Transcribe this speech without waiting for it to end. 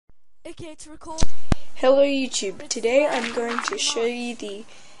Okay, to record. Hello YouTube, today I'm going to show you the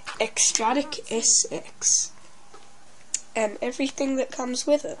Xtratic SX and everything that comes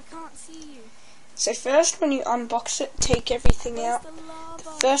with it. I can't see you. So first, when you unbox it, take everything Where's out. the lava? The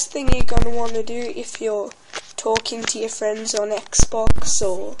first thing you're going to want to do if you're talking to your friends on Xbox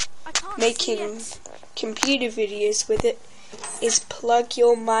or I can't see making it. computer videos with it is plug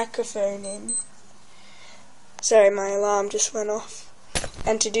your microphone in. Sorry, my alarm just went off.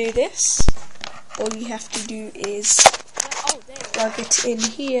 And to do this, all you have to do is plug it in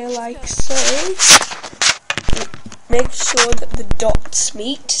here like so. Make sure that the dots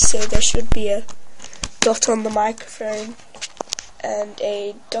meet, so there should be a dot on the microphone and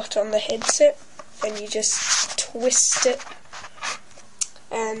a dot on the headset, and you just twist it,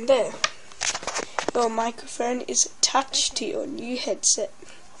 and there. Your microphone is attached to your new headset.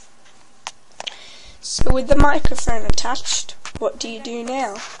 So with the microphone attached, what do you do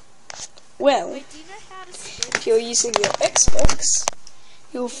now? Well, if you're using your Xbox,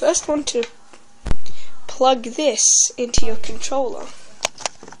 you'll first want to plug this into your controller.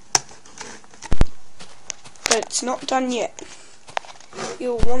 But it's not done yet.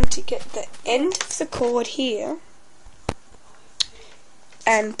 You'll want to get the end of the cord here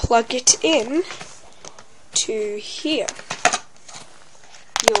and plug it in to here,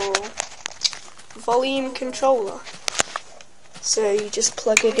 your volume controller. So you just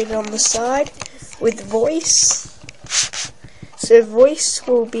plug it in on the side with voice. So voice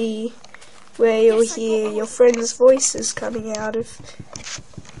will be where you'll hear your friends' voices coming out of.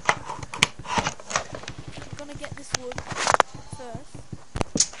 I'm gonna get this wood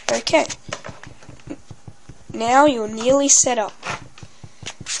first. Okay. Now you're nearly set up.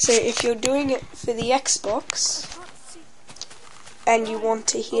 So if you're doing it for the Xbox and you want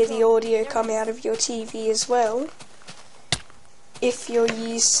to hear the audio come out of your TV as well, if you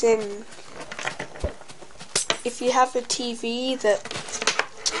have a TV that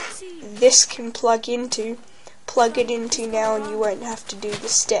this can plug it into now and you won't have to do the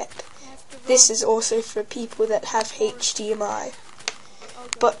step. This is also for people that have HDMI.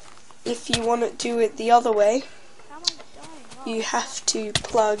 But if you want to do it the other way, you have to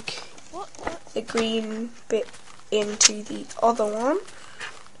plug the green bit into the other one,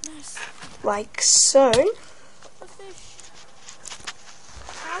 like so.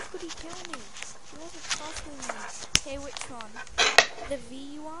 How could he kill me? He wasn't trusting me. Okay, which one? The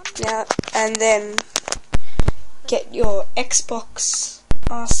V one? Yeah, and then get your Xbox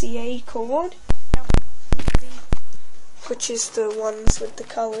RCA cord, which is the ones with the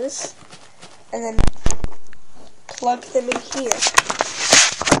colours, and then plug them in here,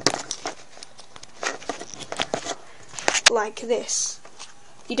 like this.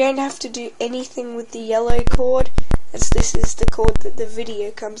 You don't have to do anything with the yellow cord, as this is the cord that the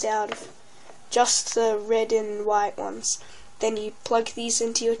video comes out of, just the red and white ones. Then you plug these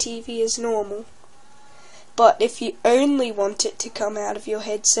into your TV as normal. But if you only want it to come out of your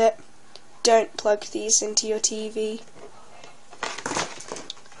headset, don't plug these into your TV.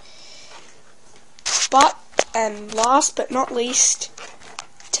 And last but not least,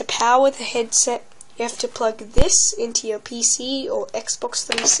 to power the headset, you have to plug this into your PC or Xbox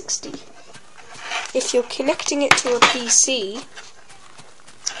 360. If you're connecting it to a PC,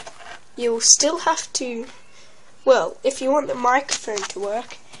 you'll still have to, well, if you want the microphone to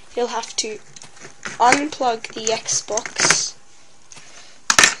work, you'll have to unplug the Xbox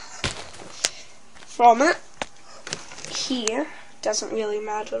from it here. Doesn't really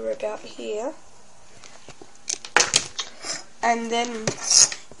matter about here. And then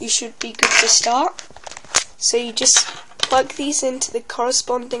you should be good to start. So you just plug these into the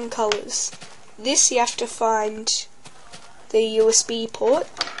corresponding colours. This you have to find the USB port,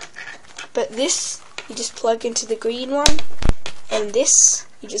 but this you just plug into the green one, and this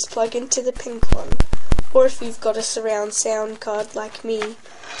you just plug into the pink one. Or if you've got a surround sound card like me,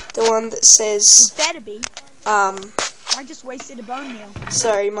 the one that says it better be. I just wasted a bone meal.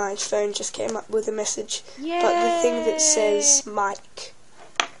 Sorry, my phone just came up with a message. Yay. But the thing that says mic.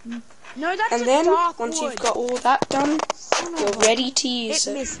 No, that's And a then, dark once wood. you've got all that done, you're ready to use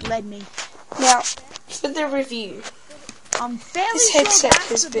It it. misled me. Now, for the review. I'm fairly This sure headset that's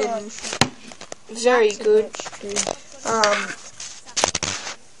has a been glitch. very That's a good. glitch,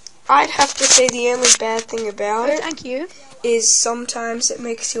 I'd have to say the only bad thing about dude. it Thank you. is sometimes it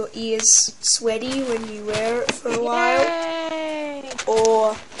makes your ears sweaty when you wear it for a while. Yay.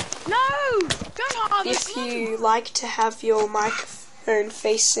 Or No! Don't harvest if you like to have your microphone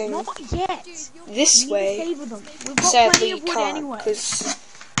facing Not yet. this We need to way, savor them. We've got sadly plenty you of wood can't, anyway. because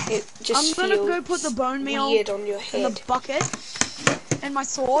it just I'm gonna feels go put the bone meal weird on your in head. the bucket. And my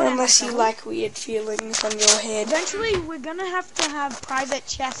sword. Unless and my you gun. like weird feelings on your head. Eventually, we're gonna have to have private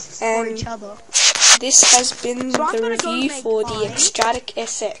chests for And each other. this has been So I'm the gonna go review make for the mine. Xtratic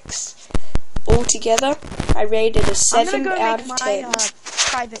SX. Altogether, I rated a I'm 7 gonna go out make of my 10.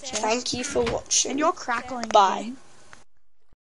 private chest. Thank you for watching. And you're crackling. Bye. Again.